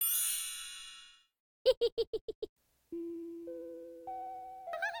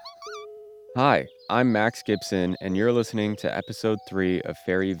Hi, I'm Max Gibson, and you're listening to episode 3 of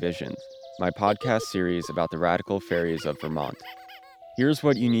Fairy Visions, my podcast series about the radical fairies of Vermont. Here's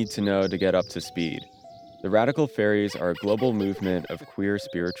what you need to know to get up to speed. The Radical Fairies are a global movement of queer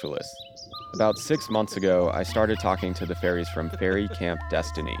spiritualists. About 6 months ago, I started talking to the fairies from Fairy Camp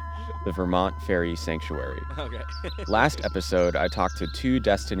Destiny, the Vermont Fairy Sanctuary. Okay. Last episode, I talked to 2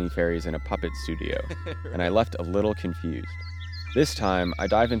 Destiny fairies in a puppet studio, and I left a little confused. This time, I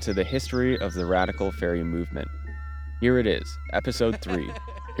dive into the history of the radical fairy movement. Here it is, Episode 3,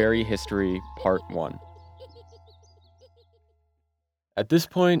 Fairy History, Part 1. At this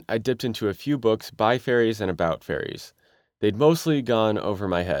point, I dipped into a few books by fairies and about fairies. They'd mostly gone over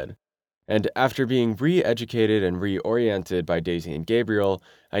my head. And after being re-educated and reoriented by Daisy and Gabriel,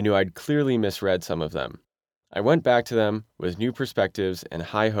 I knew I'd clearly misread some of them. I went back to them with new perspectives and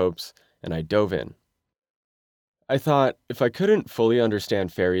high hopes, and I dove in. I thought, if I couldn't fully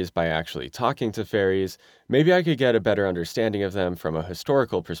understand fairies by actually talking to fairies, maybe I could get a better understanding of them from a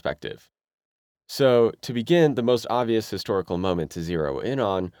historical perspective. So, to begin, the most obvious historical moment to zero in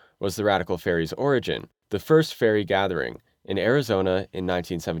on was the Radical Fairies' origin, the first fairy gathering, in Arizona in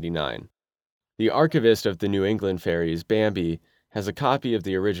 1979. The archivist of the New England Fairies, Bambi, has a copy of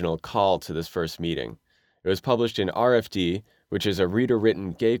the original call to this first meeting. It was published in RFD, which is a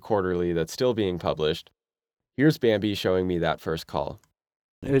reader-written gay quarterly that's still being published. Here's Bambi showing me that first call.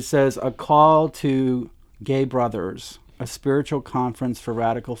 It says, a call to gay brothers, a spiritual conference for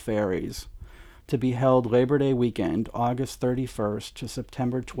radical fairies, to be held Labor Day weekend, August 31st to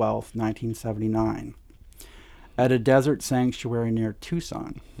September 12th, 1979, at a desert sanctuary near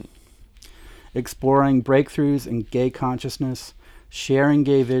Tucson. Exploring breakthroughs in gay consciousness, sharing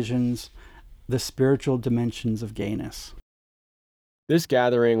gay visions, the spiritual dimensions of gayness. This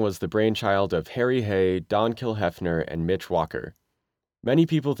gathering was the brainchild of Harry Hay, Don Kilhefner, and Mitch Walker. Many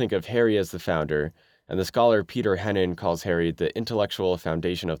people think of Harry as the founder, and the scholar Peter Hennon calls Harry the intellectual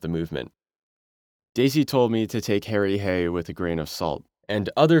foundation of the movement. Daisy told me to take Harry Hay with a grain of salt, and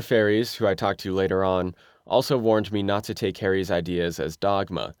other fairies, who I talked to later on, also warned me not to take Harry's ideas as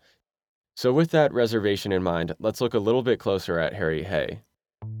dogma. So with that reservation in mind, let's look a little bit closer at Harry Hay.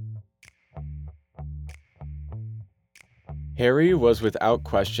 Harry was without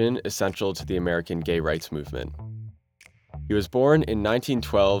question essential to the American gay rights movement. He was born in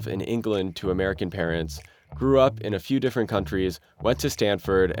 1912 in England to American parents, grew up in a few different countries, went to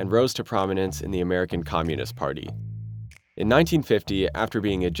Stanford, and rose to prominence in the American Communist Party. In 1950, after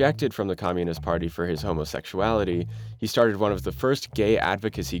being ejected from the Communist Party for his homosexuality, he started one of the first gay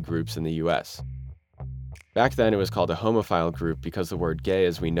advocacy groups in the US. Back then, it was called a homophile group because the word gay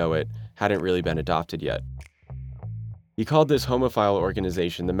as we know it hadn't really been adopted yet. He called this homophile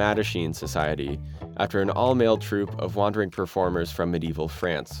organization the Mattachine Society, after an all-male troupe of wandering performers from medieval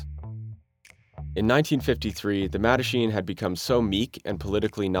France. In 1953, the Mattachine had become so meek and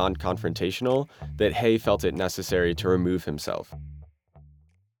politically non-confrontational that Hay felt it necessary to remove himself.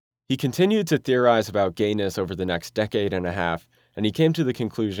 He continued to theorize about gayness over the next decade and a half, and he came to the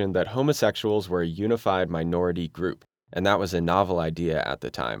conclusion that homosexuals were a unified minority group, and that was a novel idea at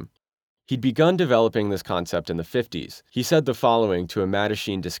the time. He'd begun developing this concept in the 50s. He said the following to a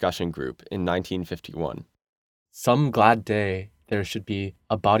Mattachine discussion group in 1951. Some glad day there should be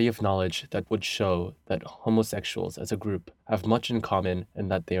a body of knowledge that would show that homosexuals as a group have much in common and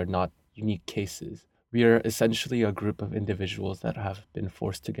that they are not unique cases. We are essentially a group of individuals that have been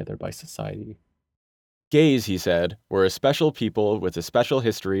forced together by society. Gays, he said, were a special people with a special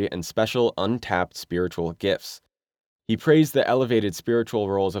history and special untapped spiritual gifts. He praised the elevated spiritual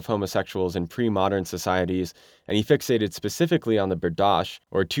roles of homosexuals in pre-modern societies, and he fixated specifically on the Berdache,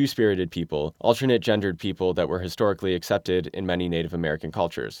 or two-spirited people, alternate-gendered people that were historically accepted in many Native American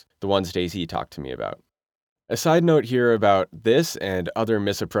cultures, the ones Daisy talked to me about. A side note here about this and other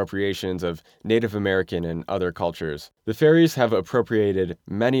misappropriations of Native American and other cultures. The fairies have appropriated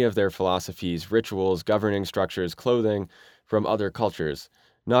many of their philosophies, rituals, governing structures, clothing from other cultures,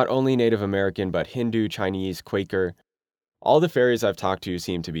 not only Native American but Hindu, Chinese, Quaker. All the fairies I've talked to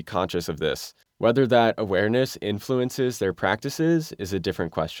seem to be conscious of this. Whether that awareness influences their practices is a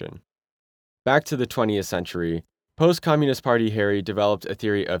different question. Back to the 20th century, post-Communist Party Harry developed a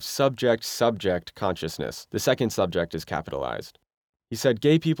theory of subject-subject consciousness. The second subject is capitalized. He said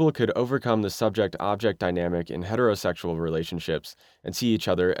gay people could overcome the subject-object dynamic in heterosexual relationships and see each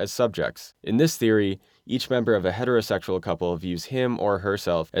other as subjects. In this theory, each member of a heterosexual couple views him or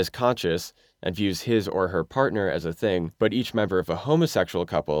herself as conscious and views his or her partner as a thing, but each member of a homosexual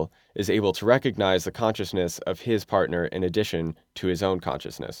couple is able to recognize the consciousness of his partner in addition to his own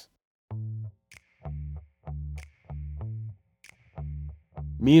consciousness.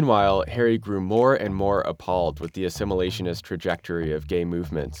 Meanwhile, Harry grew more and more appalled with the assimilationist trajectory of gay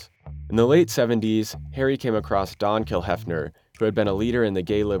movements. In the late 70s, Harry came across Don Kilhefner, who had been a leader in the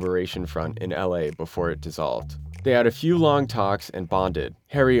Gay Liberation Front in LA before it dissolved. They had a few long talks and bonded.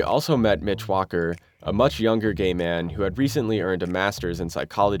 Harry also met Mitch Walker, a much younger gay man who had recently earned a master's in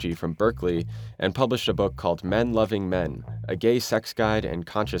psychology from Berkeley and published a book called Men Loving Men, a gay sex guide and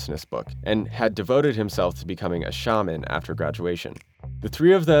consciousness book, and had devoted himself to becoming a shaman after graduation. The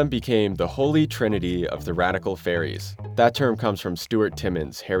three of them became the Holy Trinity of the Radical Fairies. That term comes from Stuart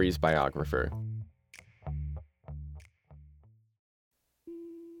Timmins, Harry's biographer.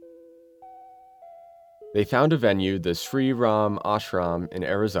 They found a venue, the Sri Ram Ashram in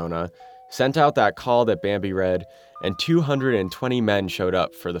Arizona, sent out that call that Bambi read, and 220 men showed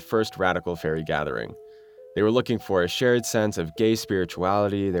up for the first Radical Fairy gathering. They were looking for a shared sense of gay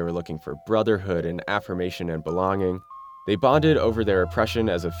spirituality, they were looking for brotherhood and affirmation and belonging. They bonded over their oppression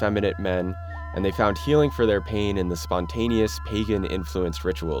as effeminate men, and they found healing for their pain in the spontaneous, pagan-influenced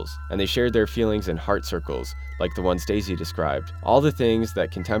rituals, and they shared their feelings in heart circles, like the ones Daisy described, all the things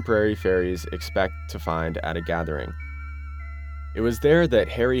that contemporary fairies expect to find at a gathering. It was there that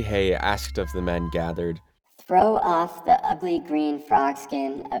Harry Hay asked of the men gathered, "Throw off the ugly green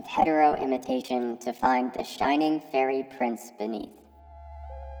frogskin of hetero-imitation to find the shining fairy prince beneath."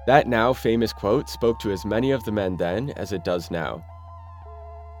 That now famous quote spoke to as many of the men then as it does now.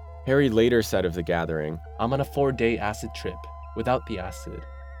 Harry later said of the gathering, "I'm on a 4-day acid trip, without the acid."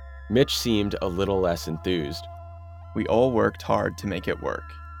 Mitch seemed a little less enthused. "We all worked hard to make it work,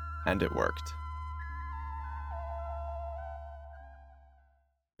 and it worked."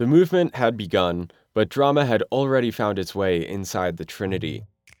 The movement had begun, but drama had already found its way inside the Trinity.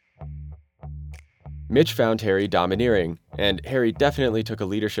 Mitch found Harry domineering, and Harry definitely took a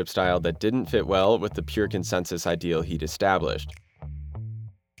leadership style that didn't fit well with the pure consensus ideal he'd established.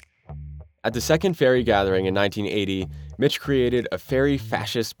 At the second fairy gathering in 1980, Mitch created a fairy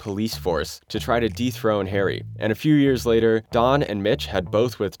fascist police force to try to dethrone Harry, and a few years later, Don and Mitch had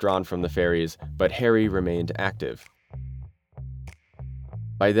both withdrawn from the fairies, but Harry remained active.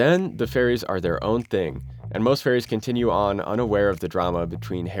 By then, the fairies are their own thing, and most fairies continue on unaware of the drama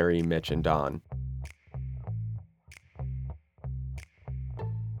between Harry, Mitch, and Don.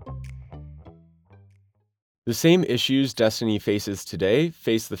 The same issues Destiny faces today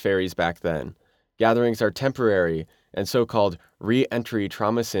faced the fairies back then. Gatherings are temporary, and so-called re-entry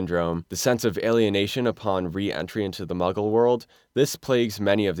trauma syndrome, the sense of alienation upon re-entry into the Muggle world, this plagues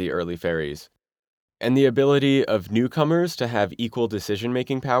many of the early fairies. And the ability of newcomers to have equal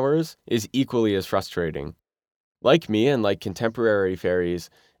decision-making powers is equally as frustrating. Like me and like contemporary fairies,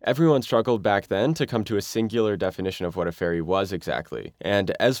 everyone struggled back then to come to a singular definition of what a fairy was exactly,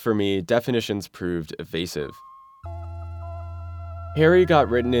 and as for me, definitions proved evasive. Harry got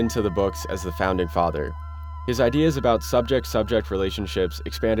written into the books as the founding father. His ideas about subject-subject relationships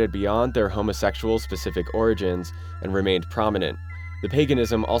expanded beyond their homosexual-specific origins and remained prominent. The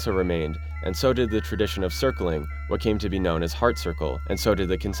paganism also remained, and so did the tradition of circling, what came to be known as Heart Circle, and so did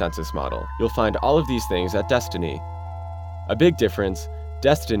the consensus model. You'll find all of these things at Destiny. A big difference,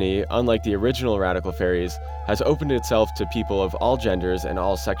 Destiny, unlike the original Radical Fairies, has opened itself to people of all genders and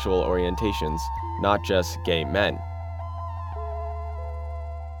all sexual orientations, not just gay men.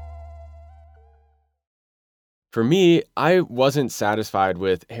 For me, I wasn't satisfied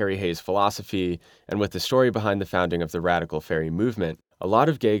with Harry Hay's philosophy and with the story behind the founding of the Radical Fairy movement. A lot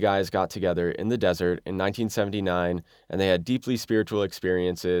of gay guys got together in the desert in 1979, and they had deeply spiritual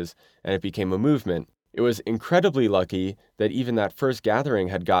experiences, and it became a movement. It was incredibly lucky that even that first gathering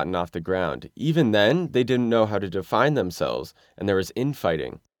had gotten off the ground. Even then, they didn't know how to define themselves, and there was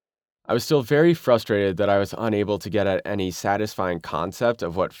infighting. I was still very frustrated that I was unable to get at any satisfying concept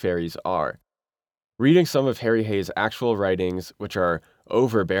of what fairies are. Reading some of Harry Hay's actual writings, which are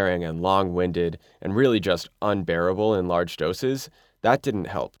overbearing and long-winded and really just unbearable in large doses, that didn't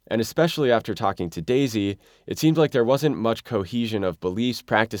help. And especially after talking to Daisy, it seemed like there wasn't much cohesion of beliefs,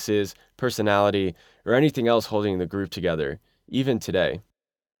 practices, personality, or anything else holding the group together, even today.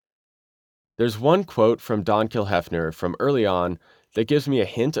 There's one quote from Don Kilhefner from early on that gives me a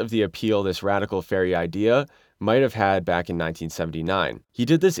hint of the appeal this radical fairy idea might have had back in 1979. He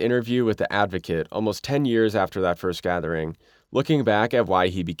did this interview with The Advocate almost 10 years after that first gathering, looking back at why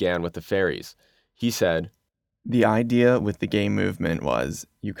he began with the fairies. He said, "The idea with the gay movement was,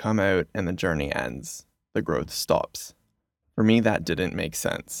 you come out and the journey ends. The growth stops. For me, that didn't make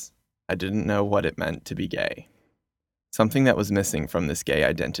sense. I didn't know what it meant to be gay. Something that was missing from this gay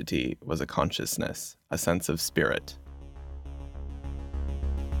identity was a consciousness, a sense of spirit."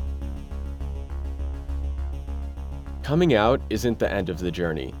 Coming out isn't the end of the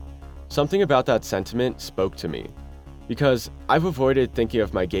journey. Something about that sentiment spoke to me, because I've avoided thinking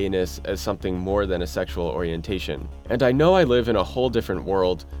of my gayness as something more than a sexual orientation. And I know I live in a whole different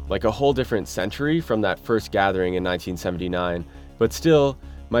world, like a whole different century from that first gathering in 1979, but still,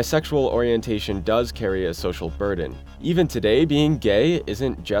 my sexual orientation does carry a social burden. Even today, being gay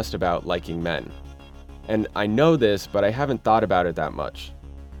isn't just about liking men. And I know this, but I haven't thought about it that much.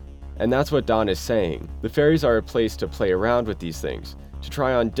 And that's what Don is saying. The fairies are a place to play around with these things, to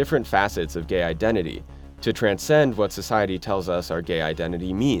try on different facets of gay identity, to transcend what society tells us our gay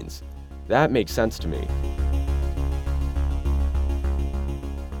identity means. That makes sense to me.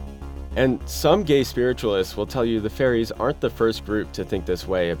 And some gay spiritualists will tell you the fairies aren't the first group to think this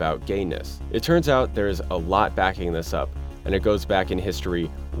way about gayness. It turns out there's a lot backing this up, and it goes back in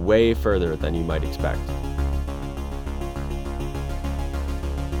history way further than you might expect.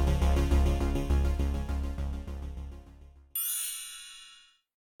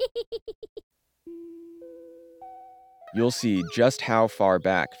 You'll see just how far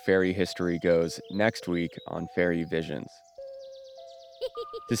back fairy history goes next week on Fairy Visions.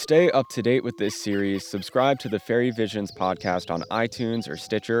 To stay up to date with this series, subscribe to the Fairy Visions podcast on iTunes or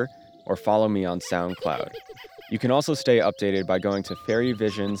Stitcher, or follow me on SoundCloud. You can also stay updated by going to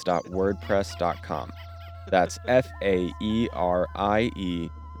fairyvisions.wordpress.com. That's FAERIE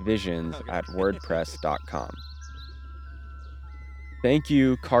visions@wordpress.com. Thank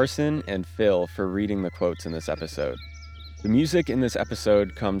you, Carson and Phil, for reading the quotes in this episode. The music in this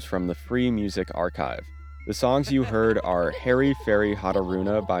episode comes from the Free Music Archive. The songs you heard are Harry Fairy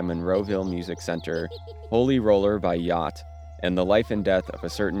Hadaruna by Monroeville Music Center, Holy Roller by Yacht, and The Life and Death of a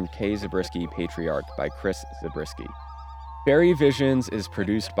Certain K. Zabriskie Patriarch by Chris Zabriskie. Fairy Visions is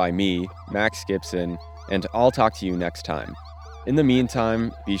produced by me, Max Gibson, and I'll talk to you next time. In the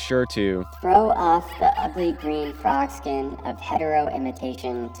meantime, be sure to throw off the ugly green frog skin of hetero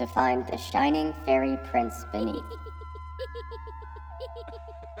imitation to find the shining fairy prince beneath.